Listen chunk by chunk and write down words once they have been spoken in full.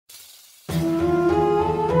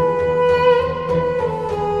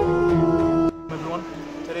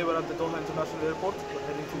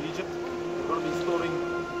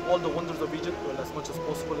much as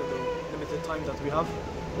possible in the limited time that we have.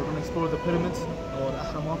 We're going to explore the pyramids, or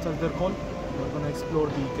Ahramat as they're called. We're going to explore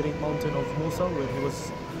the great mountain of Musa,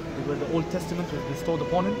 where the Old Testament was bestowed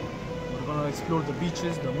upon him. We're going to explore the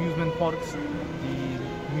beaches, the amusement parks, the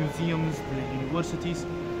museums, the universities,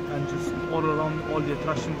 and just all around all the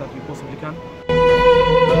attractions that we possibly can.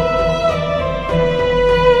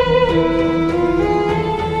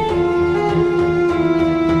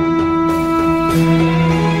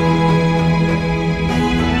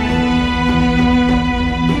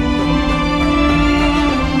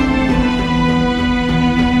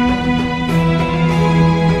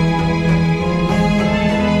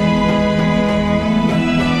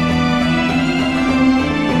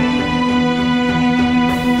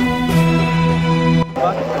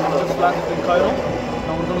 Landed in Cairo.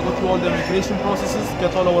 Now we're going to go through all the immigration processes,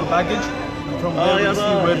 get all our baggage, and from there we'll see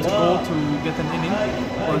where to go to get an in,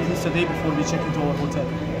 or at least a day before we check into our hotel.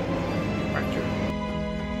 Thank you.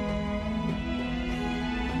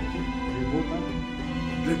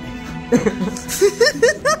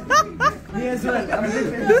 Me as well.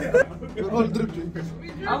 We're all dribbling.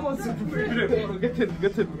 I'm also dribbling. Get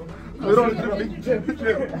in. We're all dribbling.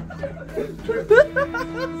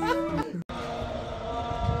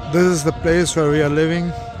 This is the place where we are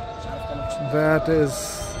living. That is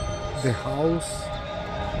the house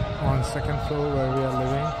on second floor where we are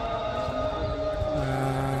living.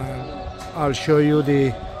 I'll show you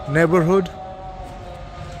the neighborhood.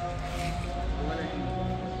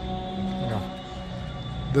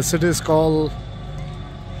 The city is called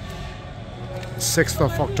 6th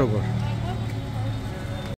of October.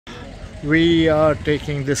 We are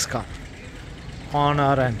taking this car on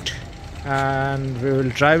our rent, and we will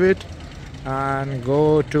drive it and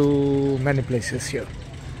go to many places here.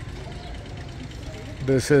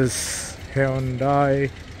 This is Hyundai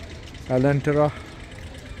Elantra.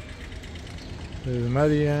 This is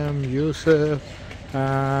Mariam, Yusuf,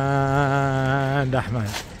 and Ahmed.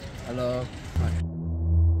 Hello.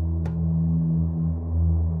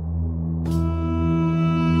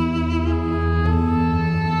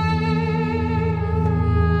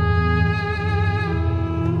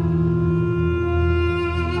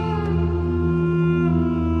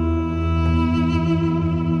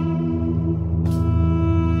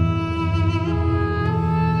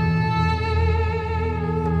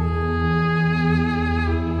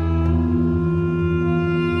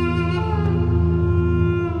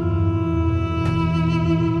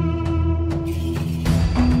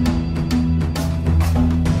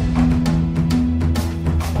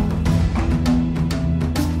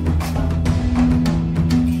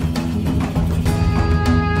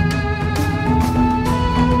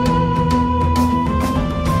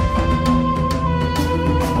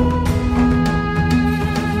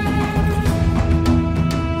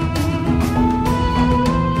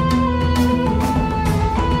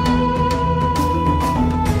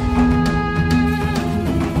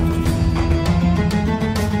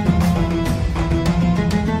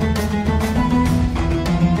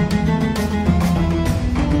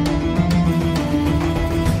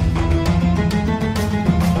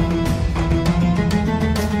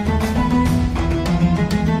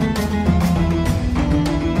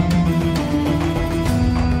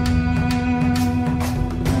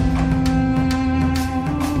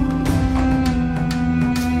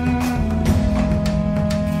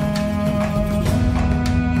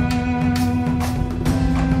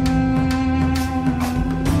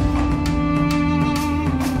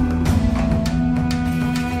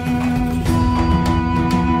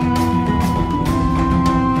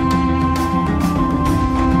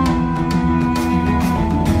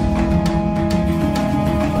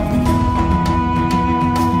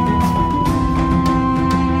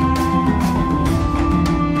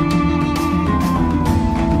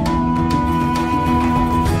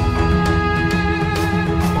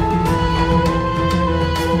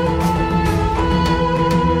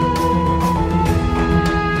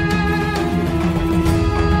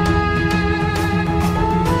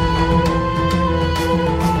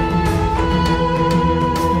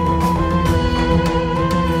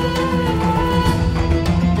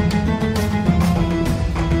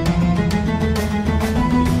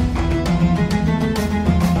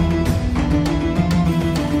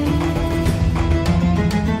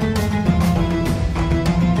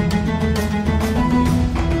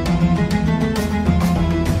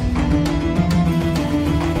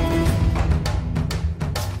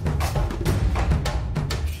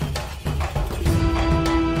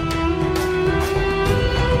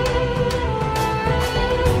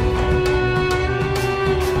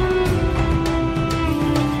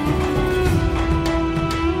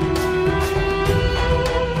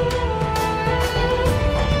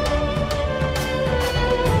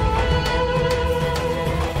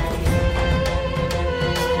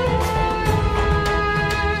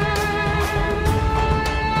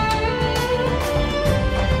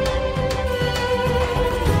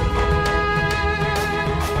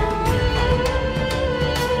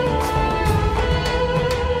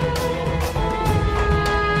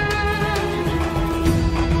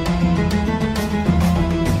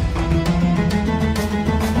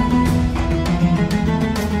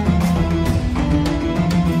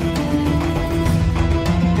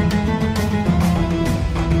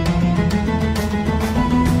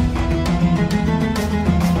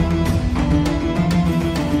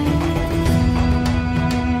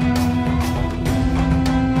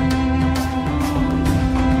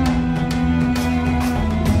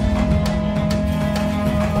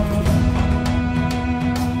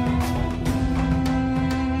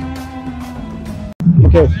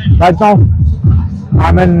 Okay, right now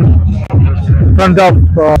I'm in front of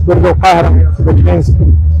Burj Cairo, which means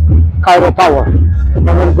Cairo Tower. So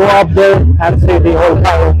we'll go up there and see the whole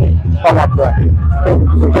Cairo from up there. Okay,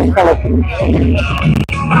 just follow me.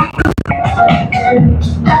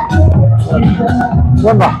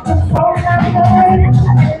 One more.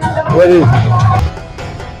 Where is it?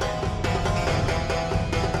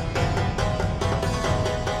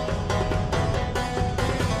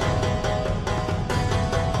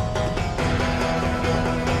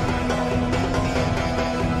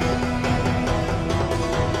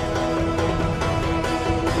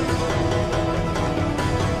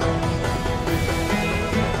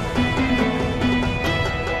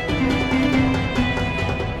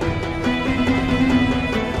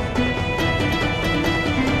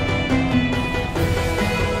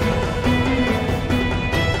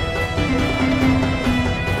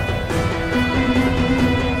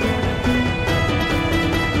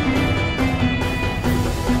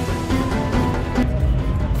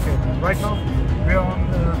 Right now we are on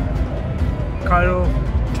the Cairo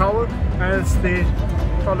Tower, and it's the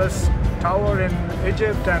tallest tower in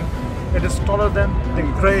Egypt, and it is taller than the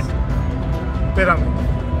Great Pyramid.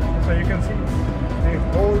 So you can see the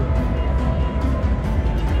whole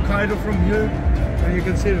Cairo from here, and you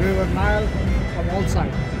can see River Nile from all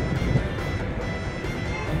sides.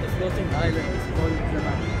 The floating island is called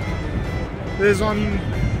Zaman. There is on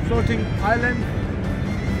floating island.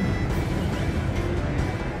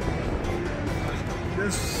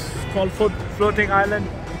 This is called floating island,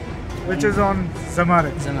 which is on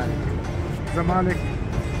Zamalek. Zamalek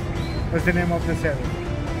is the name of this area.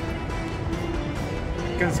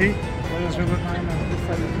 You can see there is River Nile on this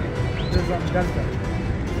side. This is on Delta.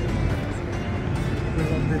 This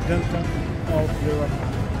is on the Delta of River Nile.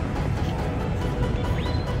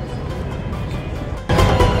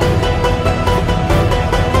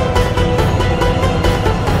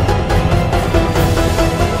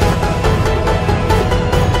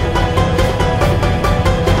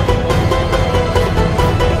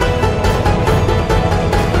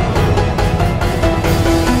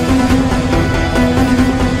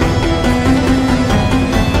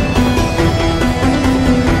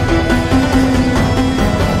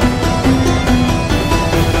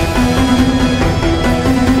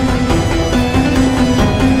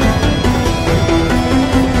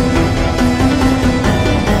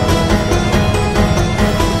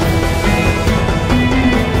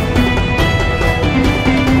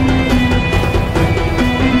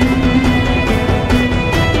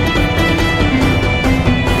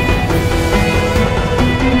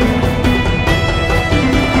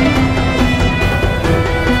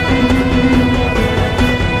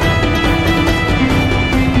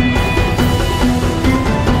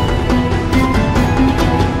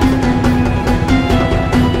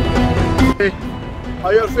 How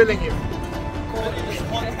you are feeling here?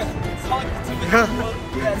 Yeah,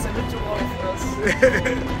 it's a bit too hot for us.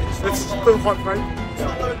 It's too hot, right?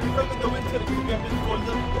 Inshallah, when we come in the winter, it will be a bit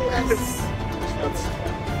colder.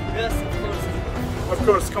 Yes, of course. Of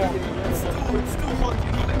course, come on. It's too hot,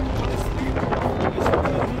 you know, like, honestly. You should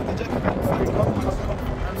remove the jacket and fight. Come.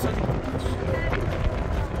 I'm sweating too much.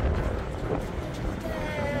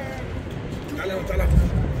 تعال.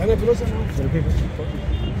 أنا فلوس أنا.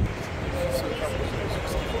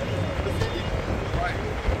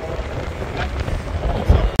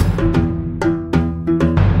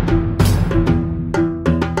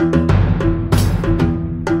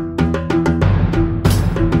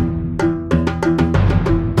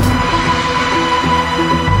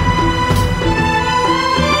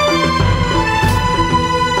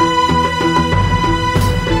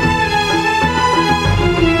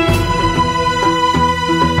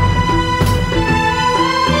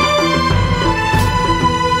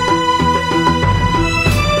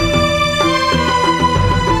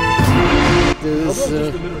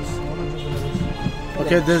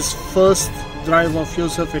 Okay, this first drive of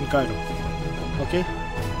Yusuf in Cairo. Okay,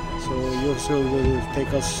 so Yusuf will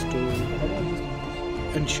take us to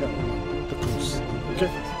inshallah the cruise.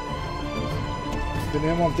 Okay, the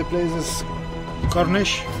name of the place is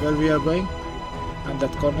Corniche, where we are going, and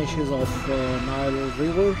that Corniche is of Nile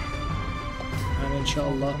River, and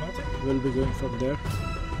inshallah we'll be going from there.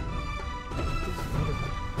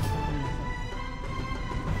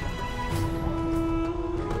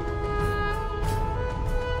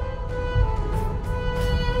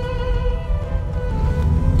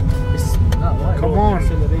 Come on,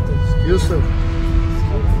 Yusuf.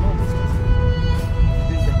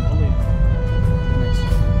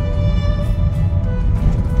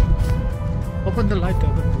 Open the light,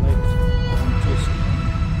 open the light.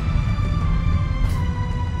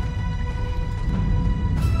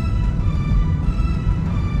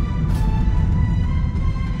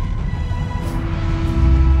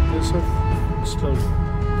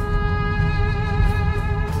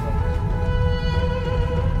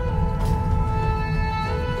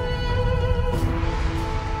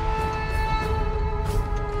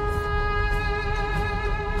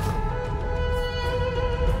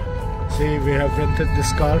 see, we have rented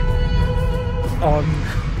this car on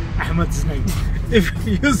Ahmed's name. If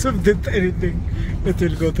Yusuf did anything, it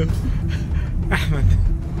will go to Ahmed.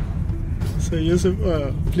 So Yusuf,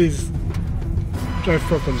 please drive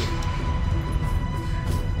properly.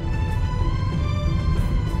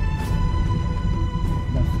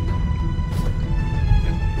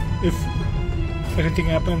 If anything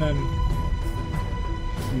happen and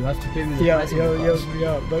You have to pay me the yeah, price of the cars.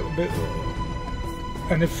 but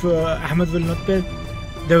and if Ahmed will not pay,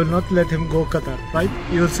 they will not let him go Qatar, right?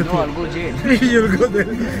 You will sit No, I'll go jail. here. You will go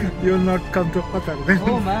there. You will not come to Qatar. Then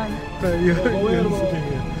Oh man. you will sitting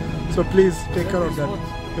here. So please take care of that.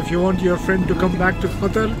 If you want your friend to come back to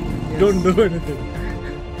Qatar, don't do anything.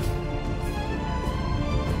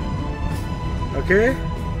 Okay?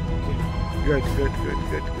 Good.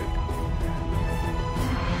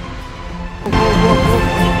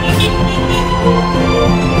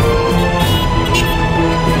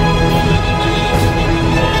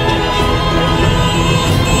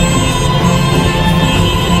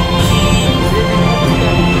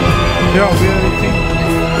 Yeah,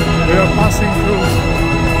 we are passing through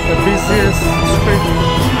the busiest street.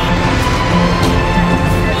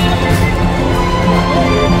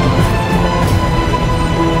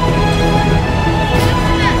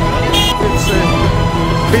 It's the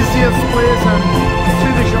busiest place and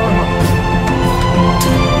see the shawarma.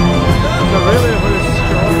 It's a really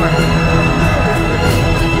shawarma.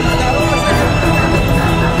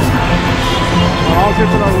 All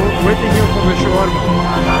people are waiting here for the shawarma.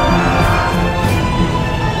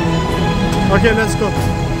 Okay, let's go.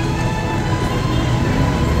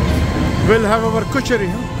 We'll have our kushari,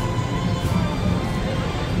 huh?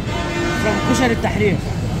 From Kushari Tahrir.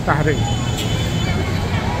 Tahrir.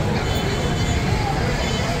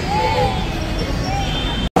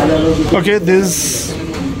 Okay, this is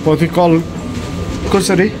what we call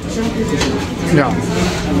kushari. Yeah.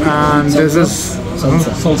 And this is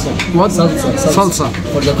Salsa. what? Salsa. Salsa.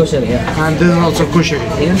 For the Kushari, yeah. And this is also kushari.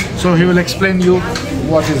 Here. So he will explain you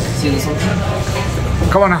what is. See the salsa?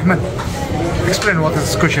 Come on, Ahmed. Explain what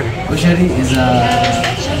is kushari. Kushari is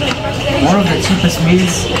one of the cheapest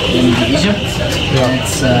meals in Egypt.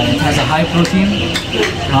 It has a high protein,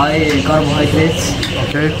 high carbohydrates.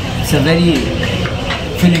 Okay. It's a very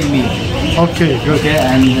filling meal. Okay, good. Okay,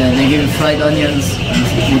 and they give you fried onions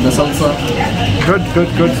with the salsa. Good.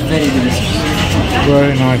 It's very delicious.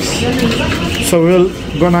 Very nice. So we're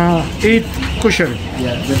gonna eat kushari,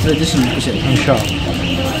 Yeah, the traditional kushari. inshallah.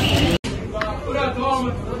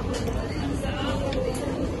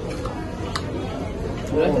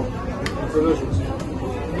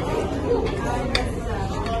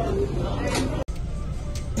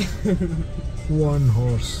 One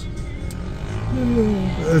horse.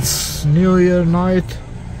 It's New Year night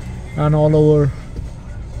and all over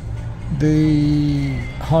the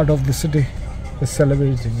heart of the city is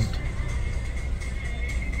celebrating it.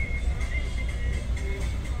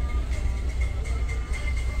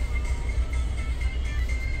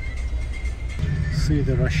 See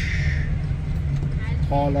the rush.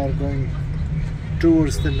 All are going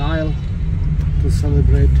towards the Nile to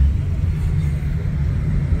celebrate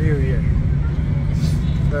New Year.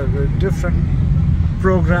 There were different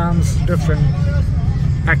programs, different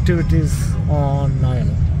activities on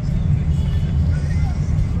Nile.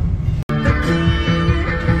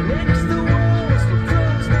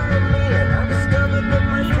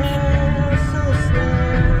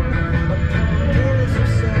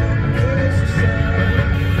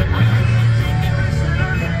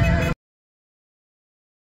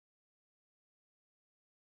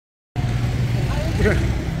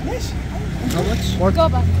 How much? What? Go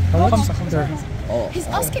back. How much? خمسة. There. He's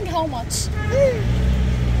asking how much.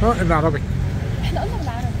 in Arabic. احنا قلنا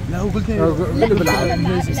بالعربي. لا هو قلت لا، قول بالعربي.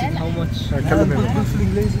 بالانجليزي. لا، لا. How much? كلمني. قلت في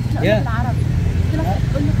الانجليزي. احنا قلنا بالعربي. قلت له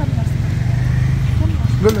قول له كم نص.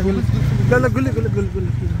 قول له لا لا قول لي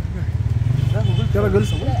يلا قول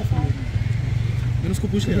يونس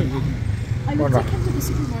كوبوش كده. I will take him to the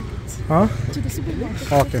supermarket. ها؟ To the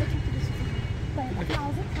supermarket. اوكي. طيب احنا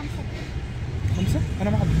عاوزين 5. خمسة؟ أنا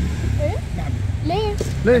ما أحب. ايه؟ نعم. ليه؟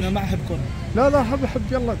 ليش؟ أنا ما أحب كون. لا حب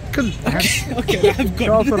يلا كل أوكي ما أحب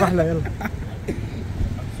كون. شوف الرحلة يلا.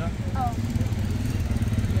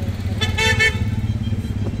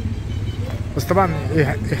 بس طبعا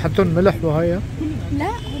يحطون ملح وهي لا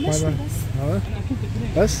هو مشوي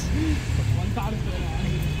بس. بس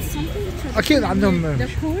اكيد عندهم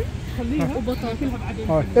دكور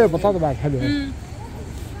وبطاطا. ايه بطاطا بعد حلوه.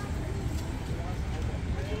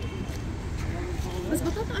 بس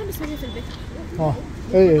بطاطا انا بسويها في البيت.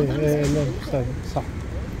 ايه اللون مختلف صح.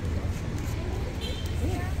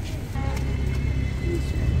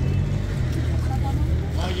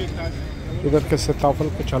 इधर के सिताफल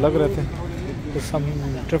कुछ अलग रहते हैं. Some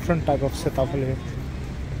different type of सिताफल है.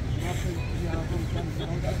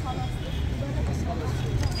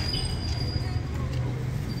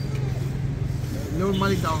 لو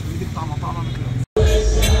المالك ده بيجيب طعمه مثله.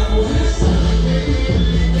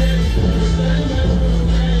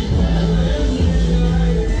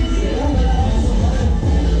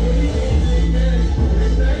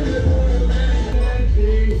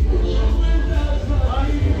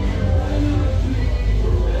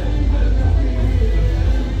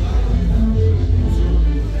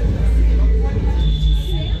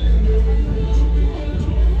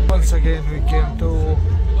 Once again we came to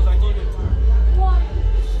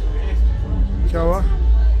क्या हुआ?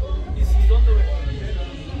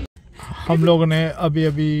 हम लोगों ने अभी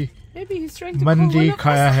मंदी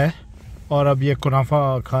खाया है और अब ये कुनाफा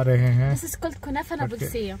खा रहे हैं. This is called kunafa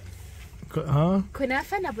nabulsiya. हाँ?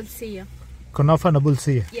 Kunafa nabulsiya. Kunafa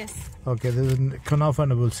nabulsiya. Yes. Okay, this is kunafa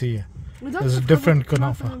nabulsiya. This is different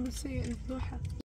kunafa.